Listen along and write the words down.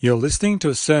You're listening to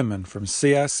a sermon from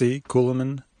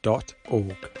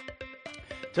crccoolman.org.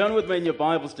 Turn with me in your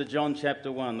Bibles to John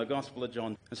chapter 1, the Gospel of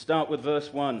John, and start with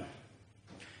verse 1.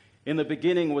 In the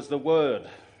beginning was the Word,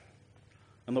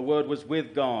 and the Word was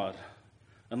with God,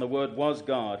 and the Word was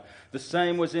God. The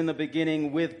same was in the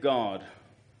beginning with God.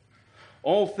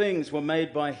 All things were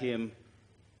made by Him,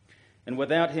 and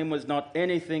without Him was not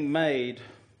anything made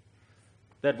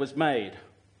that was made.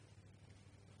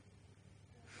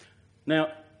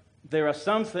 Now, there are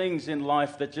some things in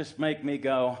life that just make me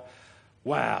go,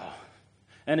 wow.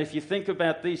 And if you think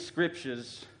about these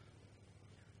scriptures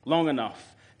long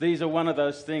enough, these are one of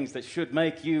those things that should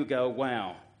make you go,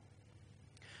 wow.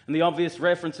 And the obvious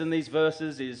reference in these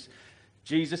verses is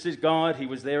Jesus is God. He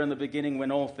was there in the beginning when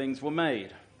all things were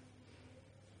made.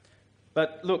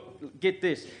 But look, get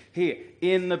this. Here,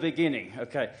 in the beginning.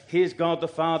 Okay, here's God the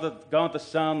Father, God the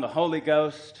Son, the Holy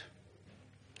Ghost.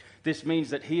 This means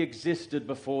that He existed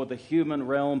before the human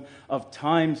realm of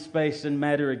time, space, and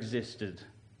matter existed.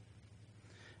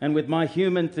 And with my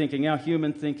human thinking, our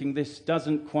human thinking, this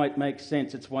doesn't quite make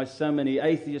sense. It's why so many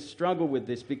atheists struggle with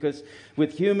this, because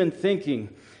with human thinking,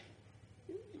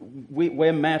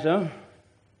 we're matter,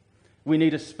 we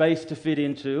need a space to fit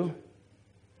into,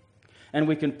 and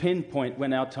we can pinpoint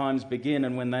when our times begin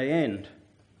and when they end.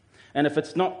 And if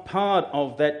it's not part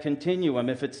of that continuum,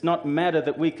 if it's not matter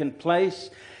that we can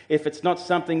place, if it's not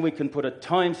something we can put a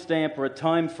time stamp or a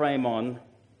time frame on,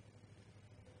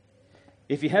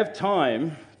 if you have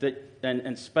time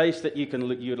and space that you can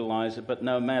utilize it, but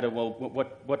no matter, well,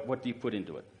 what do you put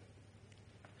into it?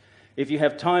 If you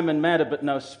have time and matter but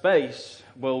no space,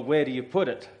 well, where do you put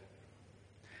it?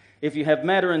 If you have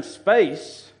matter and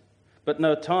space but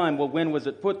no time, well, when was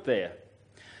it put there?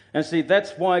 And see,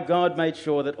 that's why God made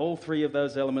sure that all three of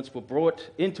those elements were brought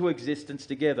into existence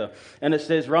together. And it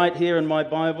says right here in my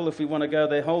Bible, if we want to go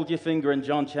there, hold your finger in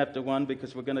John chapter 1,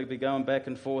 because we're going to be going back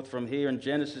and forth from here in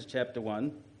Genesis chapter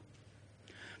 1.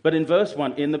 But in verse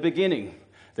 1, in the beginning,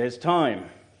 there's time.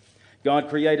 God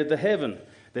created the heaven.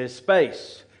 There's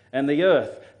space and the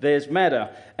earth. There's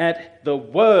matter. At the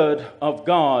word of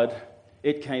God,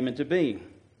 it came into being.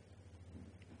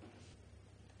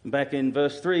 Back in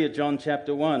verse 3 of John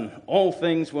chapter 1, all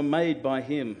things were made by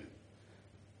Him.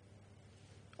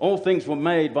 All things were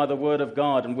made by the Word of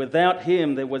God, and without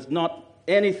Him there was not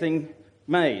anything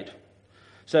made.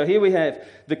 So here we have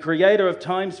the creator of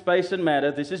time, space, and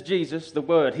matter. This is Jesus, the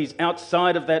Word. He's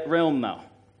outside of that realm now.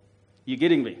 You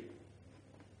getting me?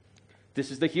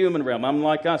 This is the human realm.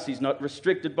 Unlike us, He's not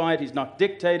restricted by it. He's not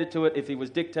dictated to it. If He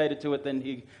was dictated to it, then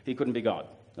he couldn't be God.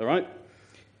 All right?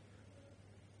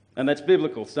 And that's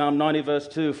biblical. Psalm 90 verse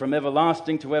 2, from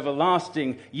everlasting to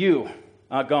everlasting, you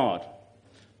are God,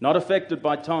 not affected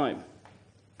by time.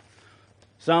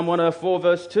 Psalm 104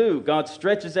 verse 2, God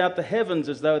stretches out the heavens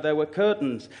as though they were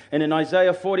curtains. And in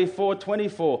Isaiah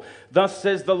 44:24, thus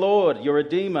says the Lord, your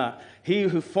Redeemer, He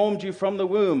who formed you from the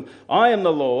womb. I am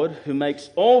the Lord who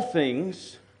makes all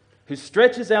things, who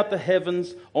stretches out the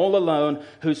heavens all alone,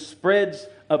 who spreads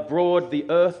abroad the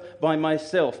earth by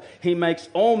myself. He makes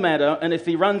all matter, and if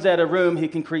He runs out of room, He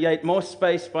can create more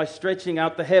space by stretching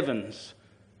out the heavens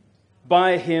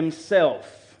by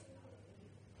Himself.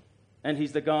 And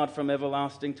He's the God from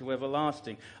everlasting to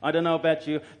everlasting. I don't know about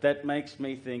you, that makes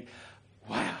me think,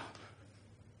 wow.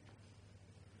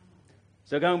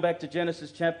 So going back to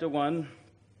Genesis chapter 1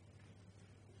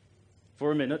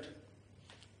 for a minute.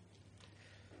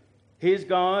 Here's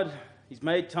God. He's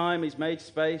made time, He's made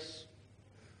space.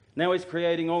 Now He's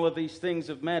creating all of these things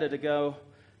of matter to go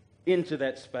into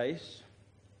that space.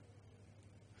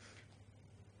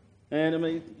 And I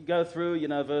mean, go through,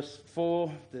 verse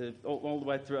 4, all the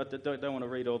way through. I don't want to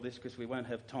read all this because we won't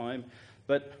have time.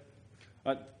 But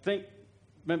I think,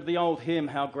 remember the old hymn,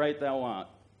 How Great Thou Art?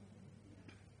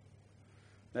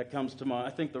 That comes to mind.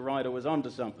 I think the writer was onto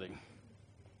something.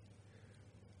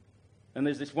 And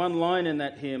there's this one line in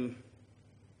that hymn,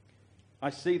 I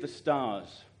see the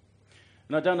stars.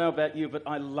 And I don't know about you, but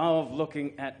I love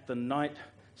looking at the night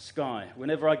sky.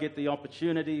 Whenever I get the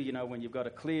opportunity, when you've got a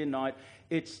clear night,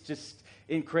 it's just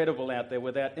incredible out there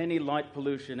without any light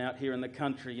pollution out here in the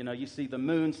country. You see the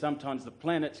moon, sometimes the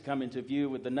planets come into view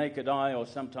with the naked eye or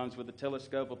sometimes with a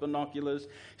telescope or binoculars,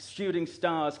 shooting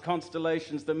stars,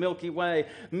 constellations, the Milky Way,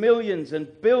 millions and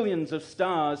billions of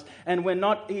stars, and we're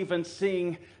not even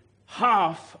seeing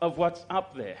half of what's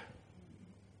up there.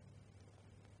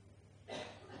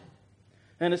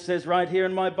 And it says right here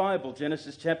in my Bible,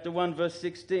 Genesis chapter 1, verse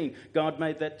 16, God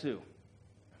made that too.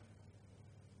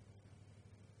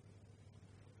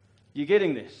 You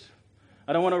getting this?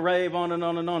 I don't want to rave on and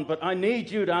on and on, but I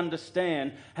need you to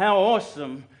understand how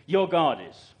awesome your God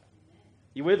is.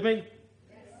 You with me?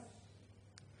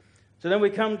 So then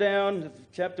we come down to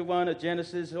chapter 1 of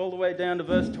Genesis, all the way down to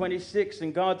verse 26,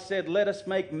 and God said, "Let us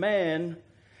make man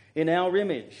in our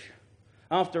image,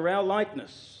 after our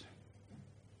likeness."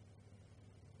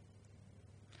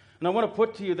 And I want to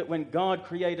put to you that when God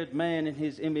created man in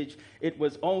his image, it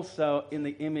was also in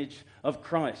the image of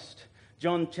Christ.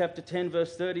 John chapter 10,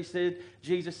 verse 30 said,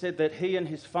 Jesus said that he and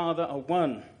his Father are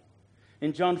one.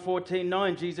 In John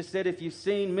 14:9, Jesus said, "If you've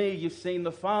seen me, you've seen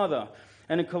the Father."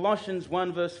 And in Colossians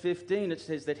 1, verse 15, it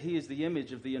says that he is the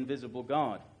image of the invisible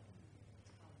God.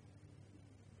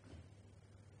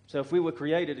 So if we were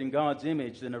created in God's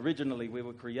image, then originally we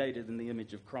were created in the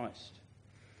image of Christ.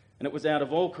 And it was out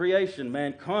of all creation,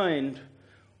 mankind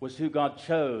was who God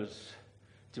chose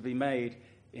to be made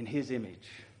in his image.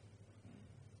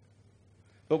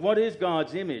 But what is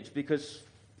God's image? Because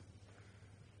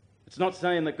it's not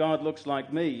saying that God looks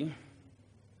like me.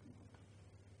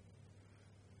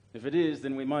 If it is,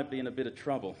 then we might be in a bit of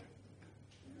trouble.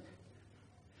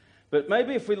 But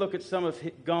maybe if we look at some of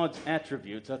God's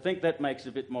attributes, I think that makes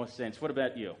a bit more sense. What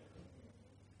about you?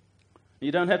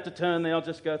 You don't have to turn there. I'll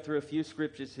just go through a few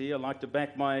scriptures here. I like to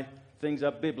back my things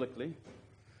up biblically.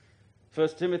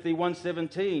 1 Timothy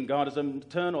 1:17, God is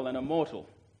eternal and immortal.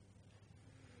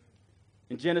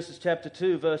 In Genesis chapter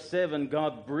 2, verse 7,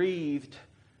 God breathed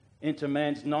into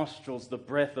man's nostrils the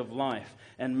breath of life,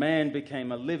 and man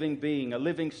became a living being, a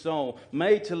living soul,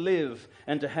 made to live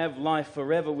and to have life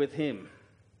forever with him.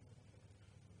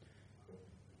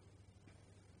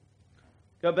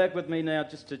 Go back with me now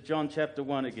just to John chapter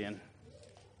 1 again.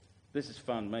 This is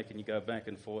fun, making you go back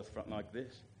and forth like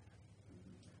this.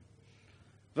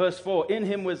 Verse 4, "In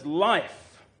him was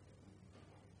life."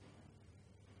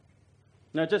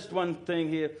 Now just one thing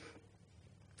here.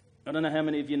 I don't know how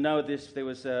many of you know this. There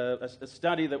was a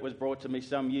study that was brought to me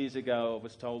some years ago, I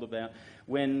was told about.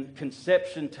 When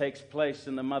conception takes place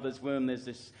in the mother's womb, there's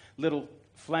this little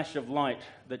flash of light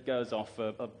that goes off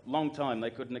for a long time. They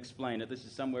couldn't explain it. This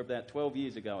is somewhere about 12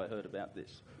 years ago I heard about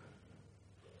this.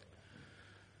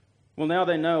 Well, now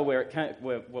they know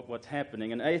what's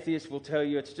happening. And atheists will tell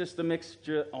you it's just a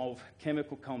mixture of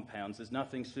chemical compounds. There's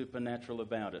nothing supernatural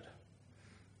about it.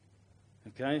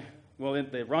 Okay? Well,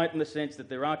 they're right in the sense that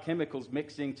there are chemicals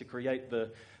mixing to create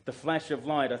the flash of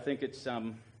light. I think it's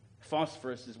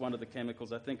phosphorus is one of the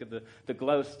chemicals. I think of the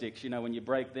glow sticks, when you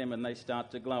break them and they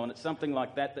start to glow. And it's something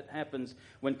like that happens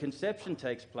when conception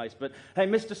takes place. But, hey,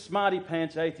 Mr. Smarty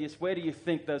Pants atheist, where do you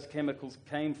think those chemicals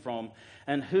came from?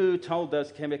 And who told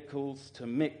those chemicals to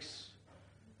mix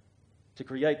to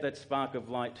create that spark of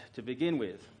light to begin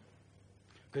with?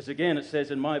 Because, again, it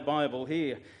says in my Bible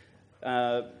here,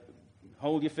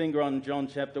 hold your finger on John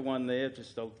chapter 1 there.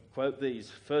 Just I'll quote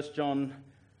these. 1 John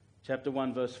chapter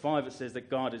 1 verse 5, it says that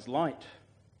God is light.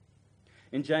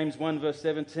 In James 1 verse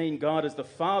 17, God is the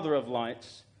Father of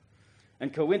lights.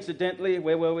 And coincidentally,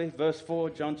 where were we? Verse 4,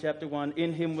 John chapter 1,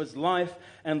 "In him was life,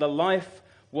 and the life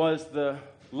was the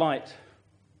light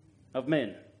of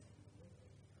men."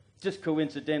 Just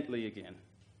coincidentally again.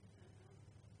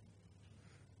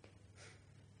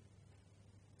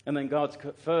 And then God's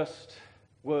first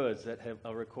words that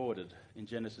are recorded in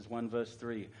Genesis 1 verse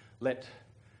 3, "Let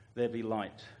there be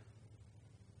light."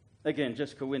 Again,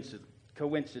 just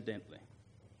coincidentally.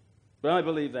 But I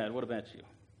believe that. What about you?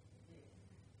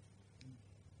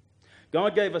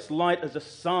 God gave us light as a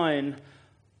sign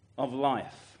of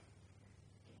life.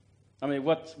 I mean,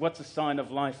 what's a sign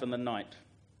of life in the night?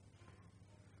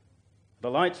 The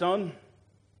light's on.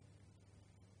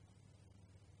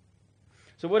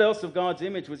 So what else of God's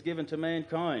image was given to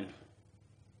mankind?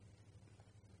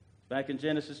 Back in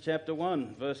Genesis chapter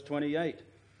 1, verse 28.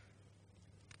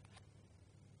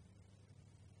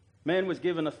 Man was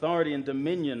given authority and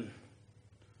dominion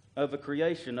over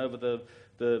creation, over the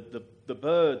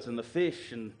birds and the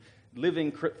fish and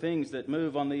living things that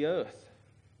move on the earth.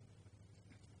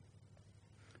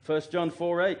 1 John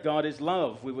 4:8, God is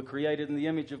love. We were created in the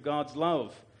image of God's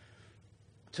love.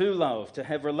 To love, to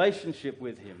have relationship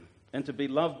with him, and to be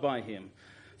loved by him.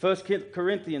 1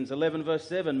 Corinthians 11 verse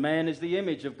 7, man is the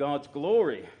image of God's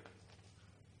glory.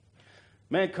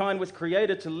 Mankind was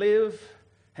created to live,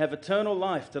 have eternal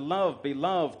life, to love, be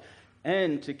loved,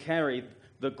 and to carry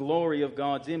the glory of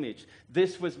God's image.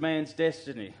 This was man's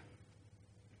destiny.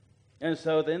 And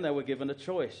so then they were given a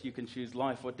choice. You can choose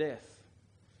life or death.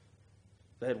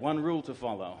 They had one rule to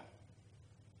follow.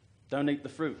 Don't eat the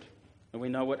fruit. And we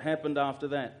know what happened after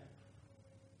that.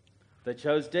 They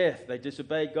chose death. They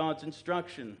disobeyed God's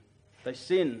instruction. They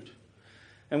sinned.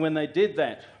 And when they did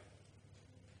that,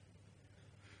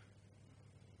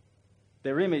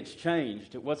 their image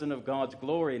changed. It wasn't of God's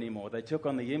glory anymore. They took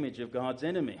on the image of God's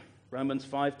enemy. Romans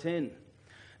 5:10.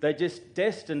 They just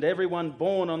destined everyone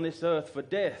born on this earth for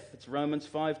death. It's Romans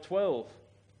 5:12.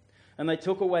 And they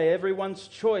took away everyone's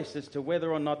choice as to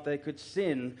whether or not they could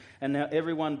sin. And now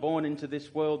everyone born into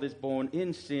this world is born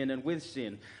in sin and with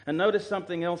sin. And notice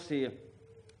something else here.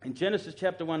 In Genesis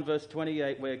chapter 1, verse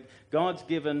 28, where God's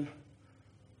given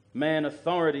man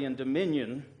authority and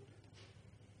dominion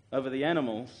over the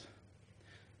animals.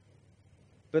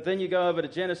 But then you go over to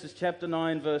Genesis chapter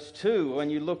 9, verse 2,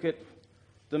 and you look at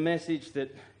the message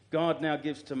that God now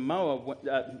gives to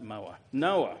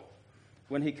Noah,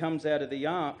 when he comes out of the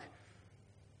ark.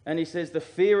 And he says, the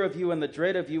fear of you and the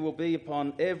dread of you will be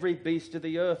upon every beast of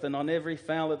the earth and on every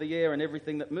fowl of the air and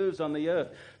everything that moves on the earth.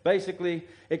 Basically,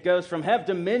 it goes from have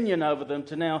dominion over them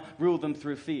to now rule them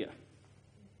through fear.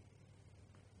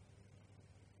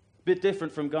 Bit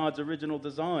different from God's original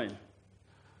design.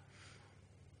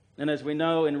 And as we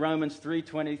know in Romans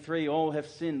 3:23, all have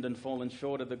sinned and fallen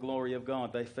short of the glory of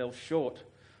God. They fell short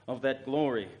of that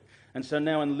glory. And so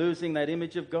now in losing that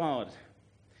image of God,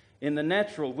 in the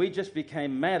natural, we just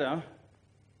became matter,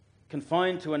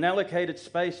 confined to an allocated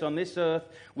space on this earth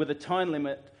with a time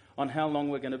limit on how long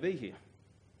we're going to be here.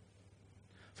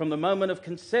 From the moment of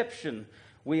conception,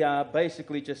 we are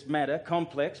basically just matter,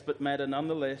 complex, but matter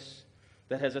nonetheless,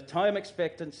 that has a time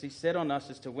expectancy set on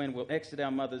us as to when we'll exit our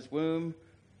mother's womb,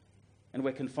 and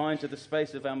we're confined to the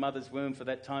space of our mother's womb for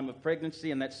that time of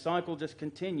pregnancy, and that cycle just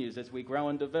continues as we grow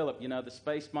and develop. You know, the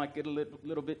space might get a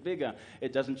little bit bigger.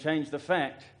 It doesn't change the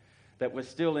fact that we're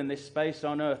still in this space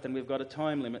on earth, and we've got a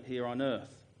time limit here on earth.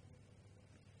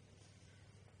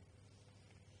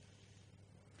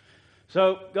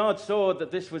 So God saw that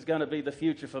this was going to be the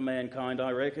future for mankind,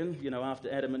 I reckon,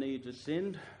 after Adam and Eve had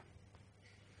sinned.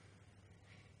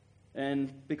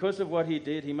 And because of what he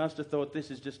did, he must have thought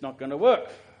this is just not going to work.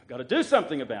 I've got to do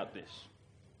something about this.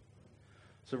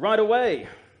 So right away,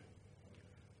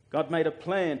 God made a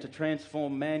plan to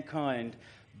transform mankind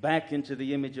back into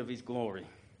the image of his glory.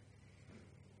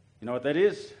 You know what that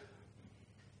is?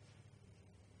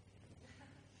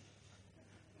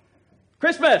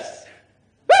 Christmas!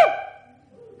 Woo!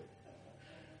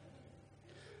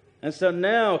 And so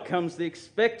now comes the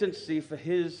expectancy for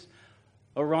his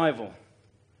arrival.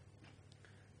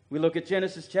 We look at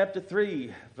Genesis chapter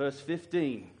 3, verse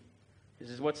 15.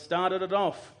 This is what started it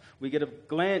off. We get a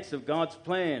glance of God's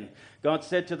plan. God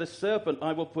said to the serpent,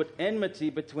 I will put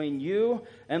enmity between you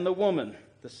and the woman,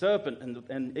 the serpent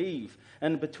and Eve,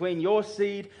 and between your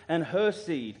seed and her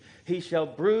seed. He shall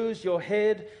bruise your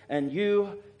head, and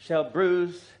you shall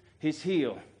bruise his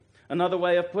heel. Another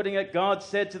way of putting it, God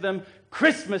said to them,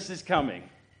 Christmas is coming.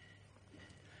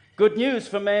 Good news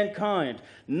for mankind,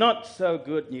 not so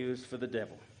good news for the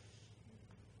devil.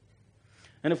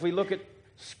 And if we look at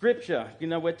Scripture,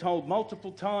 we're told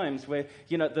multiple times where,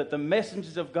 that the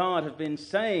messengers of God have been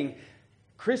saying,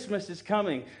 Christmas is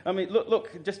coming. I mean,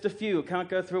 look, just a few. Can't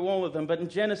go through all of them. But in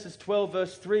Genesis 12,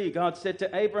 verse 3, God said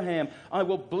to Abraham, I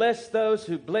will bless those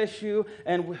who bless you,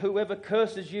 and whoever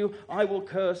curses you, I will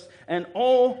curse, and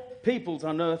all peoples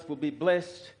on earth will be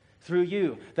blessed through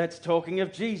you. That's talking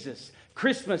of Jesus.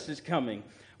 Christmas is coming.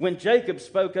 When Jacob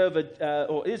spoke over,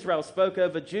 or Israel spoke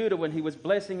over Judah when he was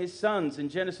blessing his sons in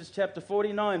Genesis chapter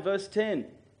 49, verse 10,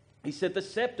 he said, the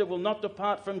scepter will not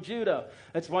depart from Judah.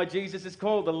 That's why Jesus is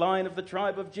called the Lion of the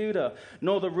tribe of Judah,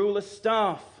 nor the ruler's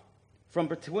staff from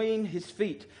between his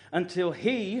feet, until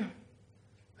he,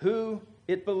 who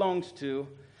it belongs to,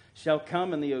 shall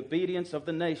come, and the obedience of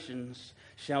the nations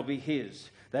shall be his.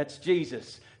 That's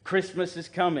Jesus. Christmas is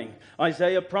coming.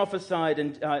 Isaiah prophesied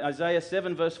in Isaiah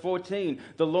 7 verse 14,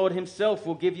 the Lord himself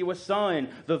will give you a sign.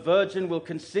 The virgin will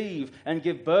conceive and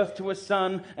give birth to a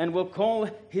son and will call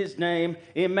his name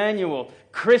Emmanuel.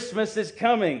 Christmas is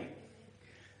coming.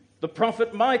 The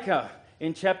prophet Micah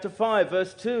in chapter 5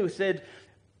 verse 2 said,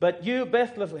 but you,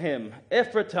 Bethlehem,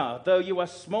 Ephratah, though you are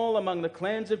small among the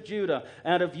clans of Judah,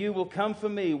 out of you will come for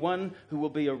me one who will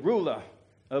be a ruler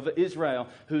over Israel,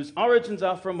 whose origins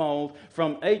are from old,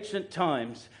 from ancient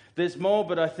times. There's more,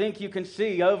 but I think you can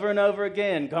see over and over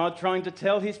again God trying to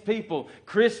tell his people,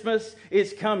 Christmas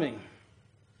is coming.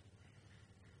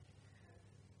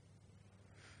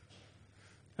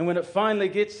 And when it finally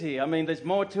gets here, there's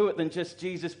more to it than just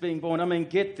Jesus being born.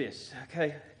 Get this,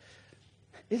 okay?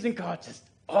 Isn't God just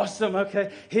awesome,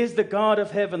 okay? Here's the God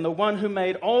of heaven, the one who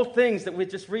made all things that we're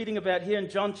just reading about here in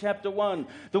John chapter 1.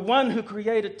 The one who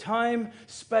created time,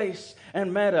 space,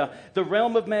 and matter, the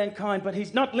realm of mankind, but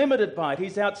he's not limited by it.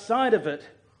 He's outside of it.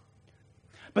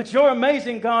 But your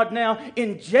amazing God now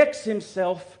injects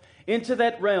himself into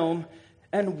that realm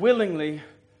and willingly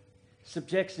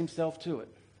subjects himself to it.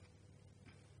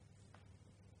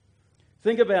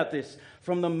 Think about this.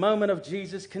 From the moment of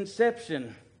Jesus'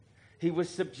 conception, he was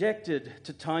subjected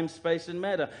to time, space, and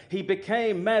matter. He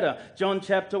became matter. John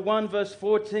chapter 1, verse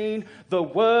 14, the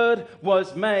Word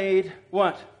was made,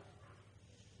 what?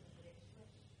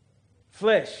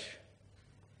 Flesh.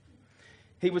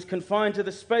 He was confined to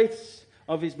the space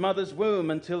of his mother's womb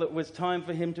until it was time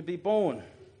for him to be born.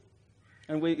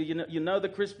 And you know the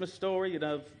Christmas story,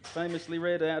 famously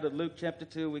read out of Luke chapter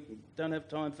 2. We don't have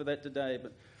time for that today,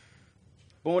 but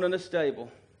born in a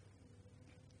stable.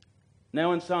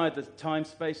 Now inside the time,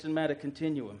 space, and matter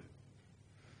continuum.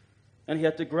 And he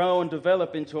had to grow and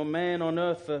develop into a man on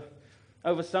earth for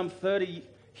over some 30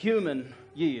 human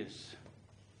years.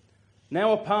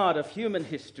 Now a part of human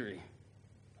history.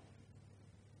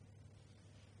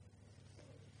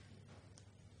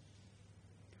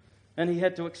 And he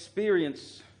had to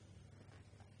experience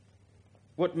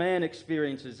what man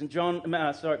experiences. In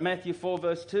Matthew 4,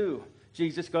 verse 2,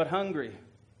 Jesus got hungry.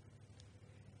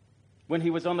 When he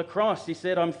was on the cross, he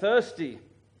said, I'm thirsty.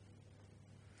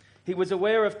 He was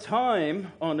aware of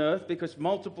time on earth because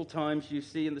multiple times you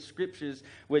see in the scriptures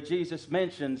where Jesus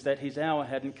mentions that his hour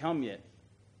hadn't come yet.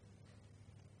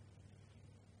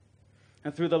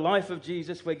 And through the life of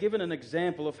Jesus, we're given an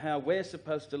example of how we're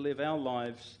supposed to live our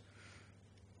lives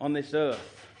on this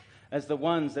earth as the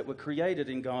ones that were created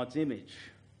in God's image.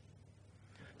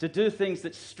 To do things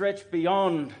that stretch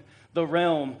beyond the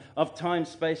realm of time,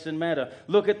 space, and matter.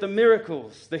 Look at the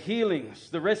miracles, the healings,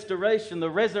 the restoration, the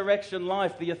resurrection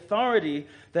life, the authority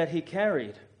that he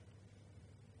carried.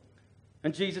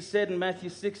 And Jesus said in Matthew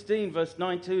 16, verse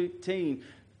 19,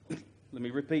 let me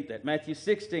repeat that. Matthew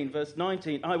 16, verse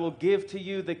 19, I will give to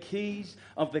you the keys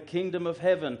of the kingdom of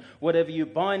heaven. Whatever you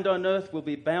bind on earth will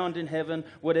be bound in heaven.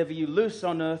 Whatever you loose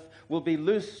on earth will be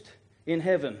loosed in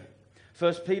heaven.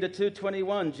 1 Peter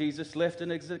 2:21, Jesus left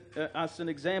us an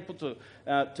example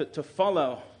to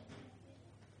follow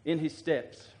in his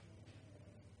steps.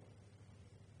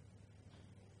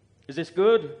 Is this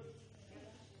good?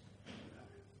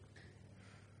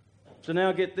 So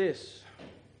now get this.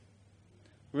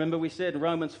 Remember we said in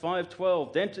Romans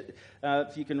 5:12,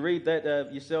 if you can read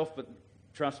that yourself, but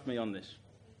trust me on this.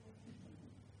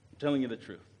 I'm telling you the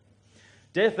truth.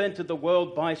 Death entered the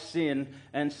world by sin,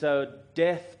 and so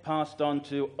death passed on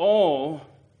to all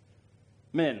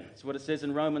men. That's what it says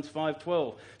in Romans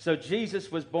 5:12. So Jesus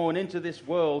was born into this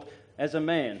world as a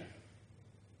man.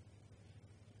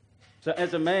 So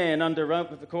as a man,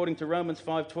 according to Romans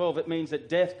 5:12, it means that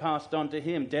death passed on to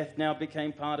him. Death now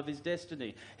became part of his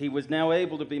destiny. He was now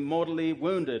able to be mortally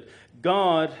wounded.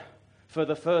 God, for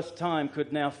the first time,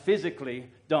 could now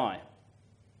physically die.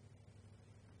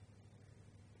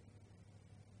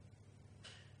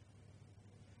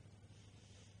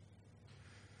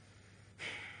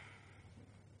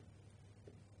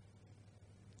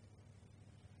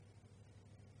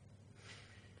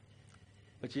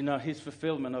 But you know, his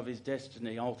fulfillment of his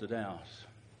destiny altered ours.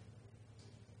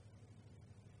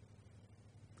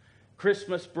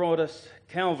 Christmas brought us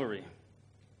Calvary,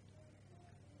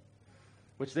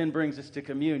 which then brings us to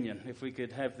communion. If we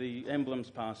could have the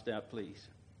emblems passed out, please.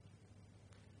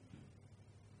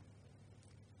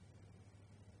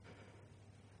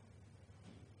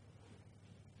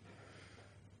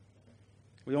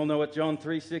 We all know what John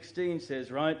 3:16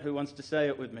 says, right? Who wants to say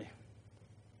it with me?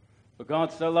 For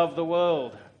God so loved the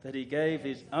world that he gave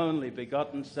his only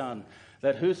begotten Son,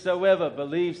 that whosoever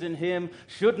believes in him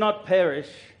should not perish,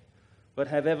 but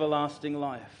have everlasting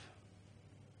life.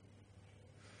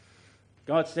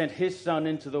 God sent his Son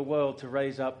into the world to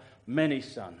raise up many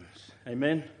sons.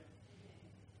 Amen?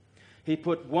 He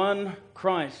put one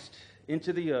Christ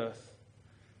into the earth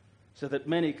so that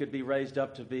many could be raised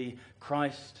up to be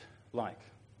Christ-like.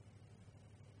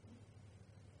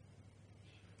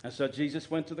 And so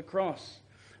Jesus went to the cross,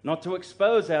 not to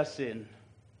expose our sin,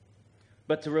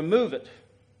 but to remove it,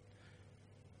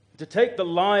 to take the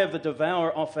lie of the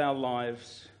devourer off our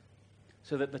lives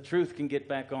so that the truth can get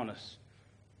back on us.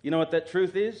 You know what that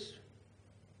truth is?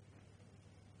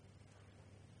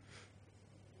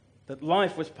 That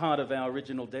life was part of our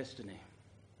original destiny.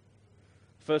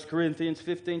 1 Corinthians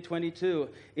 15:22,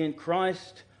 in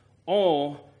Christ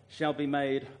all shall be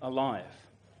made alive.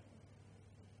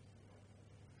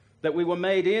 That we were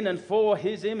made in and for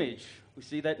his image. We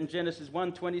see that in Genesis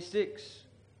 1:26.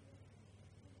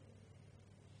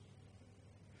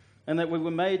 And that we were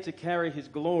made to carry his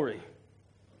glory.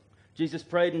 Jesus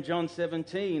prayed in John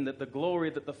 17 that the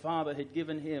glory that the Father had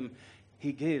given him,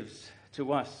 he gives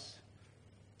to us,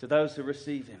 to those who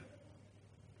receive him.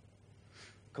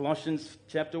 Colossians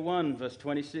chapter 1, verse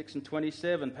 26 and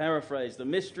 27, paraphrase, the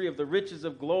mystery of the riches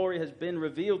of glory has been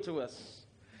revealed to us.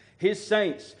 His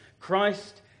saints,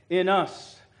 Christ in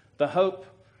us, the hope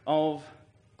of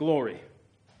glory.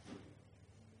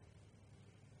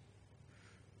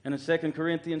 And in 2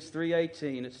 Corinthians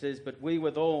 3:18 it says, "But we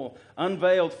with all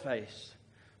unveiled face,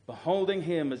 beholding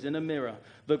him as in a mirror,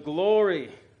 the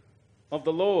glory of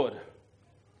the Lord,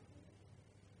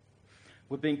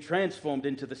 we're being transformed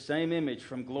into the same image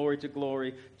from glory to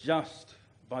glory, just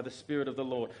by the Spirit of the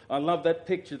Lord." I love that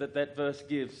picture that verse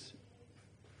gives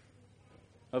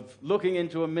of looking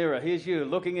into a mirror. Here's you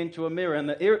looking into a mirror, and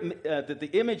the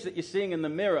image that you're seeing in the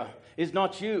mirror is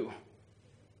not you.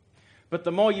 But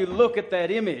the more you look at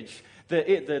that image,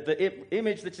 the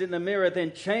image that's in the mirror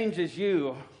then changes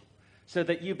you so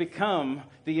that you become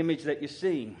the image that you're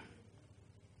seeing.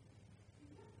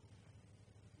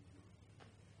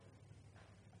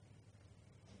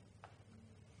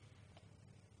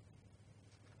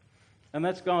 And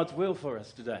that's God's will for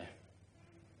us today.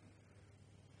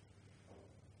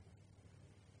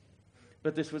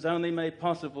 But this was only made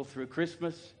possible through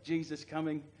Christmas, Jesus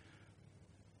coming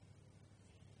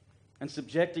and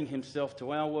subjecting himself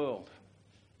to our world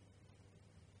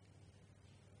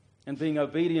and being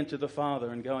obedient to the Father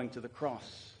and going to the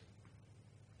cross.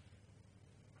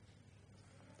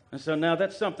 And so now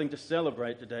that's something to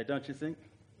celebrate today, don't you think?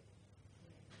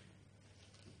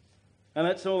 And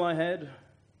that's all I had.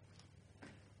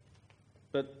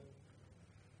 But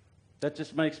that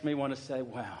just makes me want to say,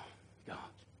 wow, God,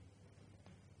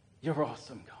 you're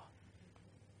awesome, God.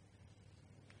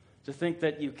 To think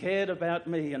that you cared about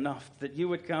me enough that you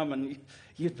would come and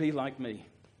you'd be like me.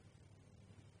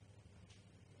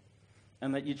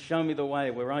 And that you'd show me the way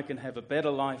where I can have a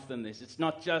better life than this. It's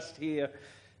not just here.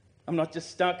 I'm not just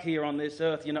stuck here on this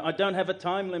earth. You know, I don't have a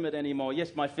time limit anymore.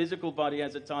 Yes, my physical body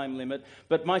has a time limit,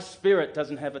 but my spirit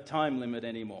doesn't have a time limit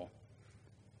anymore.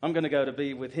 I'm going to go to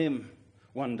be with him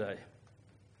one day.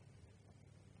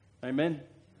 Amen?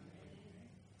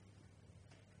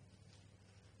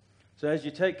 So as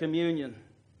you take communion,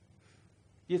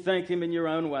 you thank him in your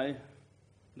own way.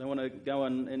 I don't want to go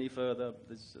on any further.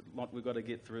 There's a lot we've got to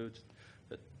get through.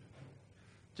 But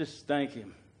just thank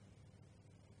him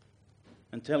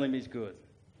and tell him he's good.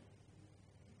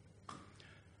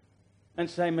 And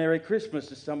say Merry Christmas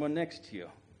to someone next to you.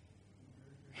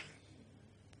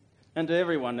 And to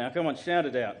everyone now. Come on, shout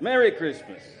it out. Merry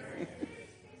Christmas.